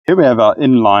Here we have our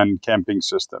inline camping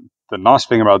system. The nice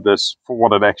thing about this, for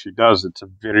what it actually does, it's a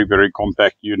very, very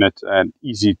compact unit and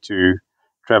easy to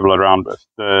travel around with.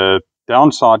 The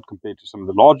downside compared to some of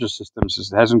the larger systems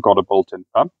is it hasn't got a built-in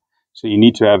pump, so you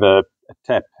need to have a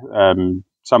tap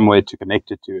somewhere to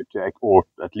connect it to, or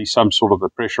at least some sort of a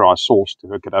pressurized source to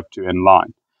hook it up to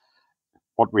inline.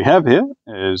 What we have here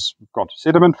is we've got a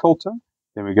sediment filter,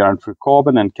 then we're going through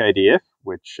carbon and KDF,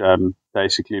 which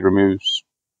basically removes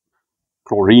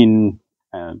chlorine,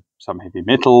 some heavy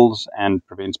metals, and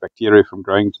prevents bacteria from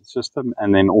growing into the system,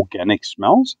 and then organic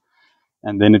smells.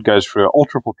 And then it goes through an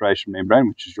ultrafiltration membrane,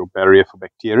 which is your barrier for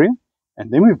bacteria.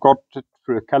 And then we've got it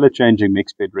through a color-changing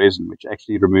mixed bed resin, which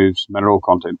actually removes mineral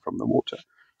content from the water.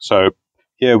 So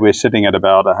here we're sitting at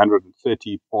about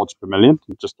 130 parts per million.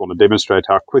 I just want to demonstrate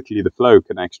how quickly the flow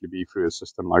can actually be through a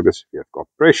system like this. If you've got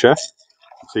pressure,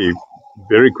 so you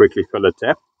very quickly fill a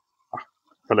tap,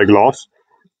 fill a glass,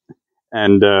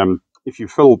 and if you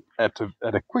fill at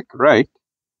a quick rate,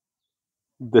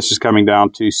 this is coming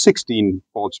down to 16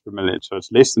 parts per million. So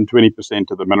it's less than 20%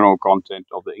 of the mineral content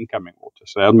of the incoming water.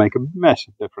 So that'll make a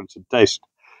massive difference in taste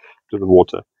to the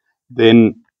water.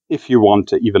 Then if you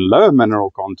want even lower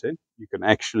mineral content, you can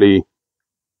actually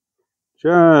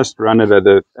just run it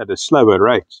at a slower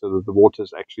rate so that the water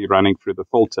is actually running through the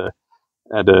filter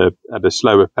at a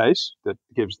slower pace. That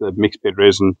gives the mixed bed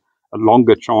resin a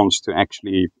longer chance to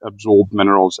actually absorb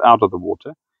minerals out of the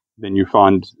water. Then you'll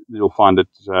find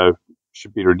it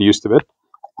should be reduced a bit.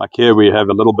 Like here we have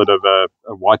a little bit of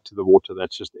a white to the water.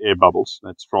 That's just air bubbles.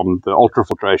 That's from the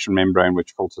ultrafiltration membrane,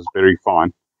 which filters very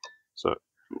fine. So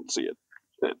you'll see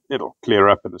it'll clear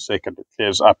up in a second. It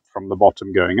clears up from the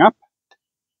bottom going up.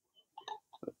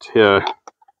 But here,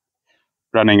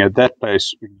 running at that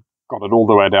pace, we got it all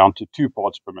the way down to 2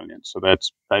 parts per million. So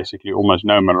that's basically almost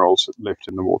no minerals left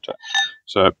in the water.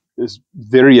 So it's a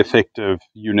very effective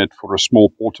unit for a small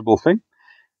portable thing.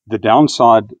 The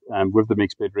downside with the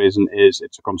mixed bed resin is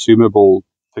it's a consumable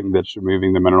thing that's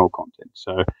removing the mineral content.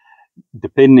 So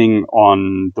depending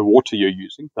on the water you're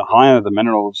using, the higher the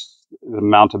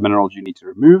amount of minerals you need to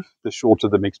remove, the shorter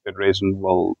the mixed bed resin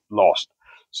will last.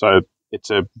 So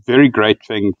it's a very great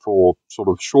thing for sort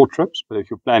of short trips, but if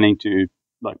you're planning to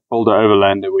build an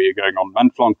overlander where you're going on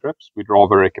month-long trips, we'd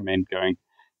rather recommend going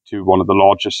to one of the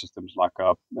larger systems like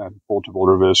our portable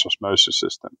reverse osmosis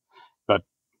system. But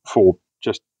for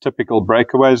just typical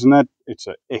breakaways and that, it's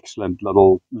an excellent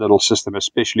little system,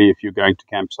 especially if you're going to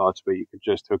campsites where you could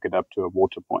just hook it up to a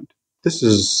water point. This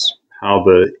is how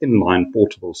the inline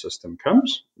portable system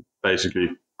comes. Basically,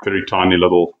 very tiny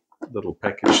little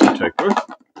package to take with.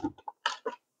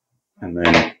 And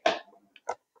then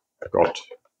I've got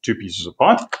 2 pieces of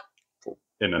pipe for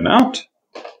in and out.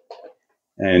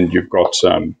 And you've got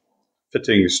some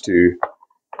fittings to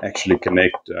actually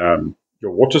connect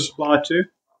your water supply to.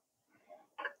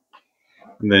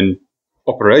 And then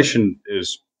operation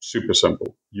is super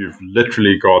simple. You've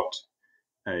literally got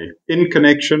an in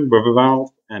connection with a valve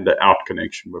and an out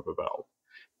connection with a valve.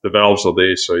 The valves are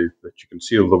there so that you can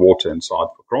seal the water inside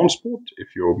for transport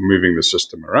if you're moving the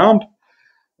system around.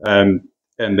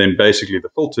 And then basically the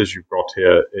filters you've got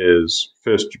here is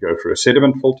first you go through a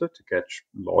sediment filter to catch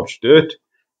large dirt.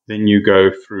 Then you go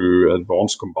through an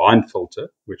advanced combined filter,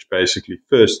 which basically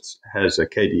first has a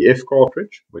KDF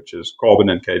cartridge, which is carbon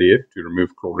and KDF to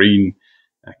remove chlorine,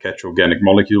 catch organic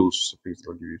molecules, things that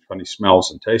will give you funny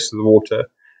smells and taste of the water.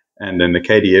 And then the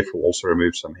KDF will also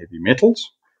remove some heavy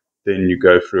metals. Then you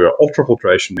go through an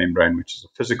ultrafiltration membrane, which is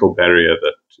a physical barrier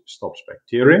that stops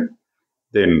bacteria.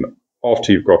 Then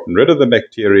after you've gotten rid of the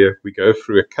bacteria, we go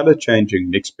through a color-changing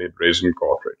mixed bed resin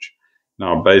cartridge.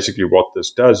 Now, basically what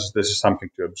this does, this is something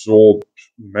to absorb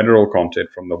mineral content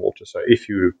from the water. So if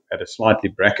you had a slightly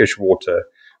brackish water,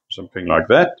 or something like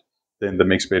that, then the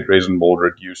mixed bed resin will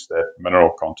reduce that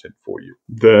mineral content for you.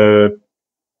 The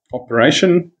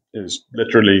operation is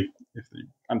literally, if you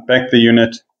unpack the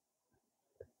unit,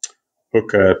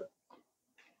 hook a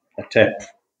tap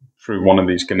through one of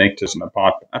these connectors and a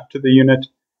pipe up to the unit,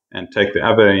 and take the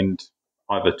other end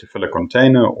either to fill a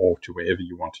container or to wherever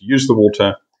you want to use the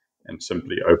water, and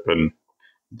simply open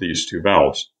these 2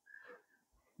 valves.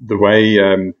 The way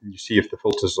you see if the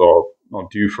filters are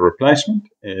due for replacement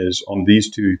is on these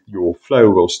 2, your flow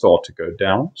will start to go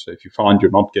down. So if you find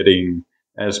you're not getting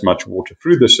as much water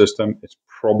through the system, it's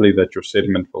probably that your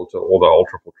sediment filter or the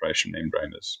ultrafiltration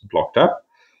membrane is blocked up.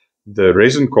 The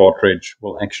resin cartridge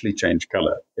will actually change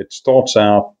color. It starts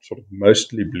out sort of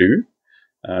mostly blue.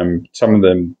 Some of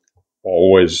them are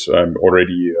always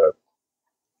already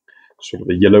sort of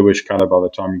a yellowish color by the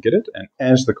time you get it. And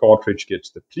as the cartridge gets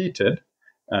depleted,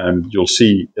 you'll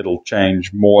see it'll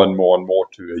change more and more and more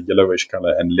to a yellowish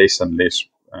color and less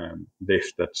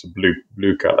left that's a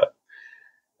blue color.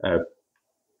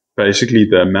 Basically,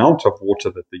 the amount of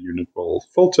water that the unit will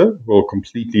filter will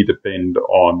completely depend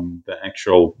on the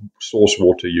actual source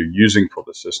water you're using for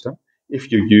the system.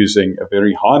 If you're using a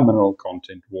very high mineral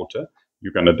content water,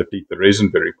 you're going to deplete the resin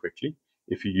very quickly.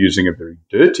 If you're using a very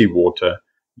dirty water,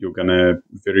 you're going to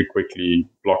very quickly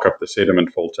block up the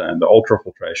sediment filter and the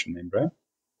ultrafiltration membrane.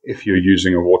 If you're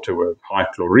using a water with high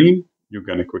chlorine, you're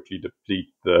going to quickly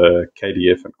deplete the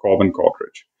KDF and carbon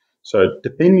cartridge. So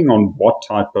depending on what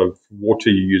type of water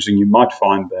you're using, you might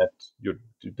find that you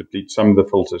deplete some of the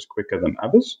filters quicker than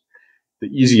others. The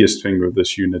easiest thing with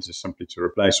this unit is simply to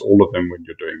replace all of them when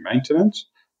you're doing maintenance,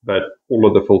 but all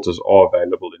of the filters are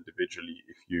available individually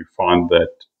if you find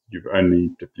that you've only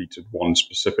depleted one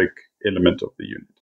specific element of the unit.